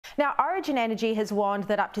Now, Origin Energy has warned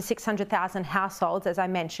that up to 600,000 households, as I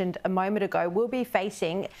mentioned a moment ago, will be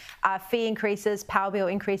facing fee increases, power bill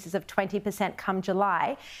increases of 20% come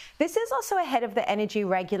July. This is also ahead of the energy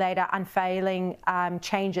regulator unveiling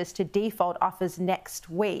changes to default offers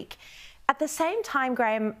next week. At the same time,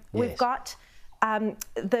 Graham, we've got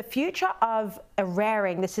the future of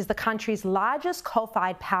Eraring. This is the country's largest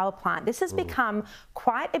coal-fired power plant. This has become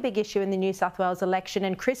quite a big issue in the New South Wales election,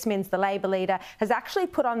 and Chris Minns, the Labor leader, has actually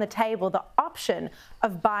put on the table the option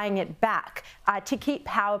of buying it back to keep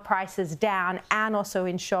power prices down and also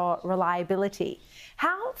ensure reliability.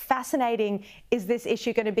 How fascinating is this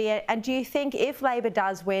issue going to be? And do you think if Labor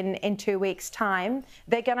does win in 2 weeks' time,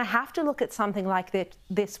 they're going to have to look at something like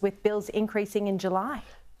this with bills increasing in July?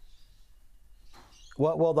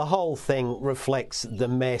 Well, the whole thing reflects the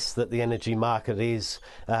mess that the energy market is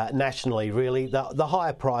nationally, really. The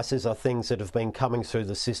higher prices are things that have been coming through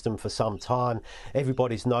the system for some time.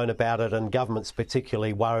 Everybody's known about it, and government's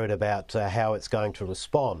particularly worried about how it's going to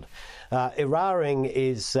respond. Eraring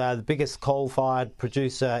is the biggest coal-fired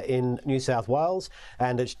producer in New South Wales,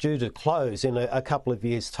 and it's due to close in a couple of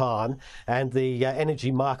years' time. And the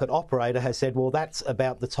energy market operator has said, well, that's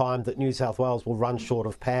about the time that New South Wales will run short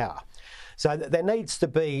of power. So there needs to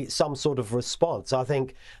be some sort of response. I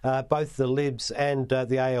think both the Libs and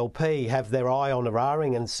the ALP have their eye on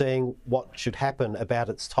Eraring and seeing what should happen about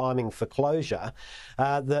its timing for closure.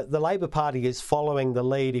 The Labor Party is following the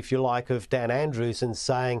lead, if you like, of Dan Andrews and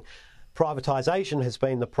saying, privatisation has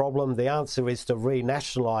been the problem. The answer is to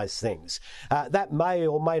re-nationalise things. That may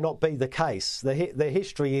or may not be the case. The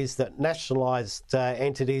history is that nationalised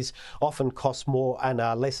entities often cost more and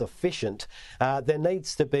are less efficient. There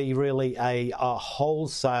needs to be really a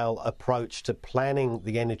wholesale approach to planning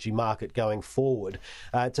the energy market going forward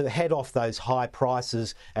to head off those high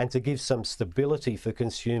prices and to give some stability for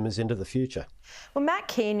consumers into the future. Well, Matt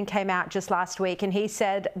Keane came out just last week and he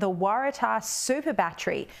said the Waratah super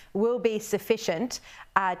battery will be sufficient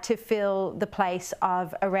to fill the place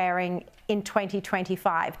of Eraring in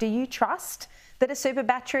 2025. Do you trust that a super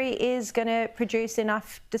battery is going to produce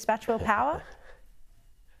enough dispatchable power?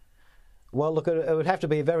 Well, look, it would have to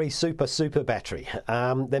be a very super battery.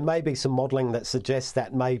 There may be some modelling that suggests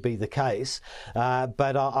that may be the case,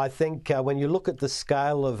 but I think when you look at the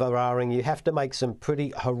scale of Eraring, you have to make some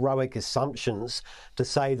pretty heroic assumptions to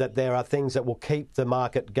say that there are things that will keep the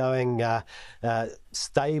market going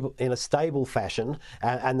stable in a stable fashion,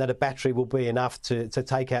 and that a battery will be enough to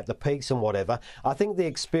take out the peaks and whatever. I think the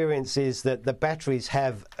experience is that the batteries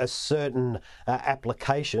have a certain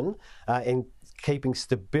application in keeping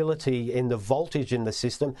stability in the voltage in the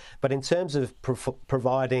system, but in terms of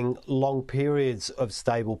providing long periods of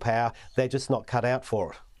stable power, they're just not cut out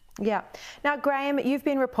for it. Yeah. Now, Graham, you've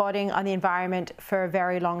been reporting on the environment for a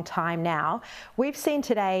very long time now. We've seen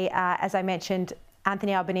today, as I mentioned,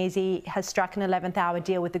 Anthony Albanese has struck an 11th hour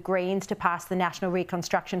deal with the Greens to pass the National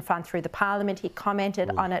Reconstruction Fund through the Parliament. He commented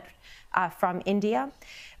on it from India.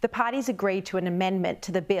 The parties agreed to an amendment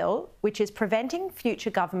to the bill, which is preventing future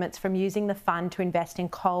governments from using the fund to invest in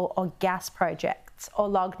coal or gas projects or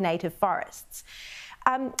log native forests.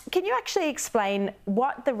 Can you actually explain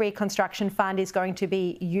what the Reconstruction Fund is going to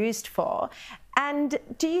be used for? And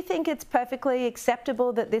do you think it's perfectly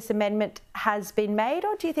acceptable that this amendment has been made,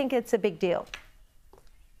 or do you think it's a big deal?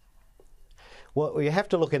 Well, you have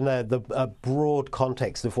to look in the broad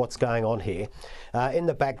context of what's going on here. In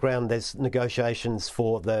the background, there's negotiations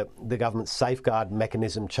for the government's safeguard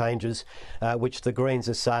mechanism changes, which the Greens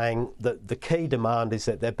are saying that the key demand is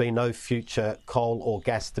that there be no future coal or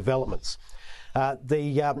gas developments.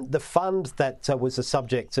 The fund that was the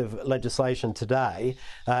subject of legislation today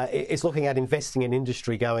is looking at investing in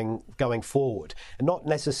industry going forward. Not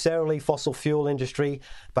necessarily fossil fuel industry,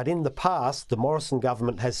 but in the past, the Morrison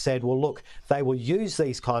government has said, well, look, they will use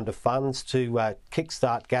these kind of funds to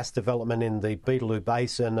kickstart gas development in the Beetaloo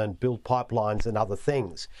Basin and build pipelines and other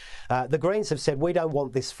things. The Greens have said, we don't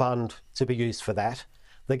want this fund to be used for that.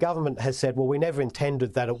 The government has said, well, we never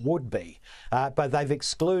intended that it would be, but they've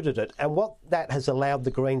excluded it. And what that has allowed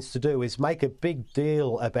the Greens to do is make a big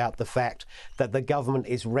deal about the fact that the government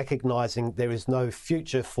is recognising there is no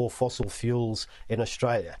future for fossil fuels in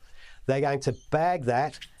Australia. They're going to bag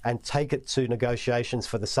that and take it to negotiations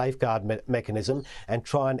for the safeguard mechanism and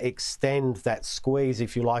try and extend that squeeze,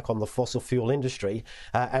 if you like, on the fossil fuel industry.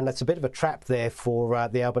 And that's a bit of a trap there for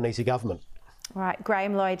the Albanese government. All right,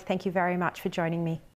 Graham, Lloyd, thank you very much for joining me.